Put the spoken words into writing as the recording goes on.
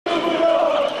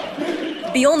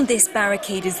Beyond this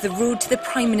barricade is the road to the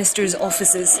Prime Minister's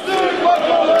offices.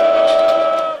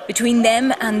 Between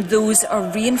them and those are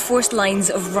reinforced lines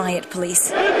of riot police.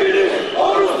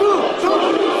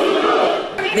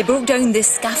 They broke down this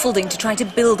scaffolding to try to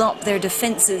build up their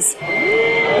defences.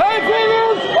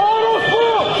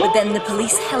 But then the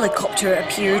police helicopter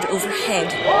appeared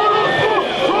overhead.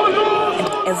 And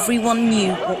everyone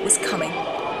knew what was coming.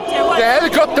 The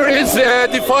helicopter is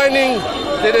defining,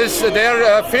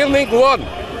 they're filming one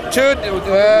to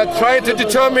try to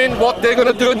determine what they're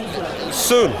going to do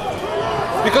soon.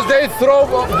 Because they throw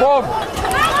a bomb.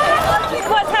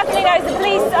 What's happening now is the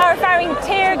police are firing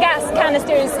tear gas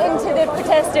canisters into the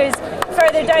protesters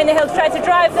further down the hill to try to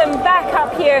drive them back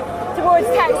up here towards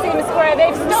Taksim Square.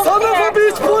 They've stopped at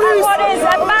what is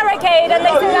a barricade and they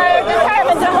are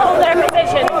determined to hold their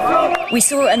position. We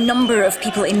saw a number of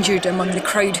people injured among the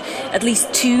crowd, at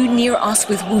least 2 near us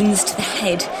with wounds to the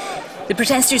head. The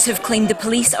protesters have claimed the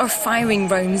police are firing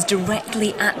rounds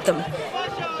directly at them.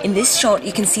 In this shot,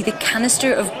 you can see the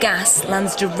canister of gas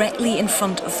lands directly in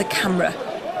front of the camera.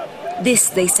 This,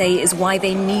 they say, is why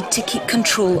they need to keep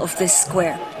control of this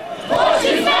square.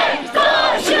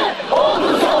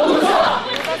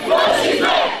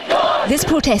 This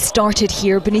protest started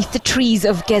here beneath the trees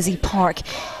of Gezi Park.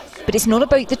 But it's not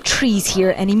about the trees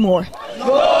here anymore.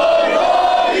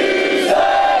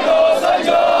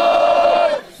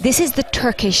 This is the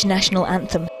Turkish national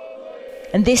anthem.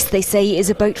 And this, they say, is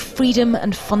about freedom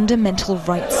and fundamental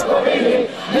rights.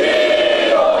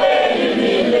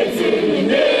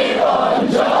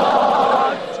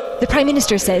 The Prime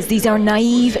Minister says these are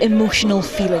naive, emotional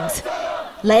feelings,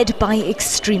 led by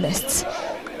extremists.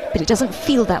 But it doesn't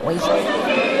feel that way.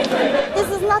 This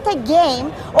is not a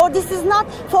game, or this is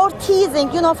not for teasing,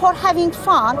 for having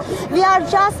fun. We are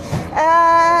just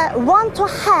want to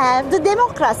have the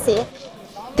democracy.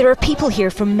 There are people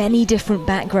here from many different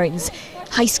backgrounds.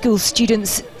 High school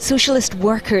students, socialist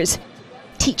workers,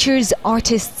 teachers,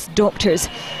 artists, doctors.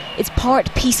 It's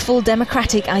part peaceful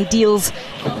democratic ideals,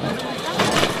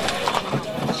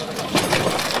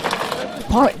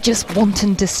 part just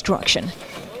wanton destruction.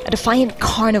 A defiant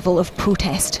carnival of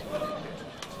protest.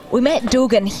 We met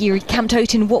Dogan here, camped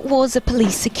out in what was a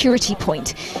police security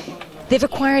point. They've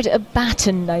acquired a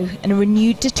baton now and a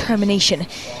renewed determination.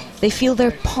 They feel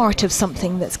they're part of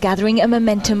something that's gathering a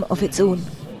momentum of its own.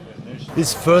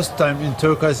 It's first time in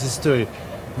Turkish history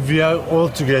we are all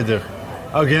together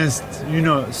against,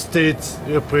 state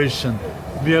repression.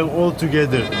 We are all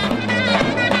together.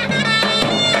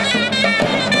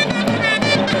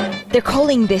 They're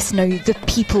calling this now the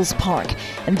People's Park,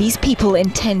 and these people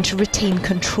intend to retain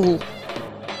control.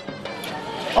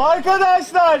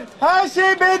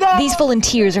 These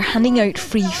volunteers are handing out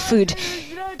free food.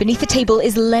 Beneath the table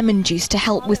is lemon juice to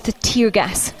help with the tear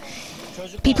gas.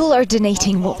 People are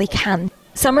donating what they can.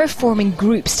 Some are forming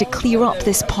groups to clear up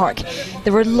this park.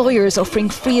 There are lawyers offering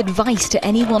free advice to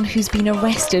anyone who's been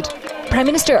arrested. Prime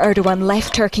Minister Erdogan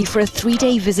left Turkey for a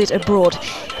 3-day visit abroad.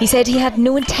 He said he had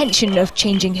no intention of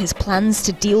changing his plans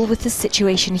to deal with the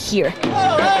situation here.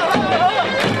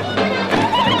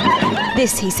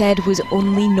 This, he said, was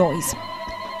only noise.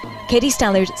 Katie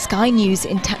Stallard, Sky News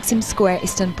in Taksim Square,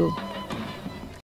 Istanbul.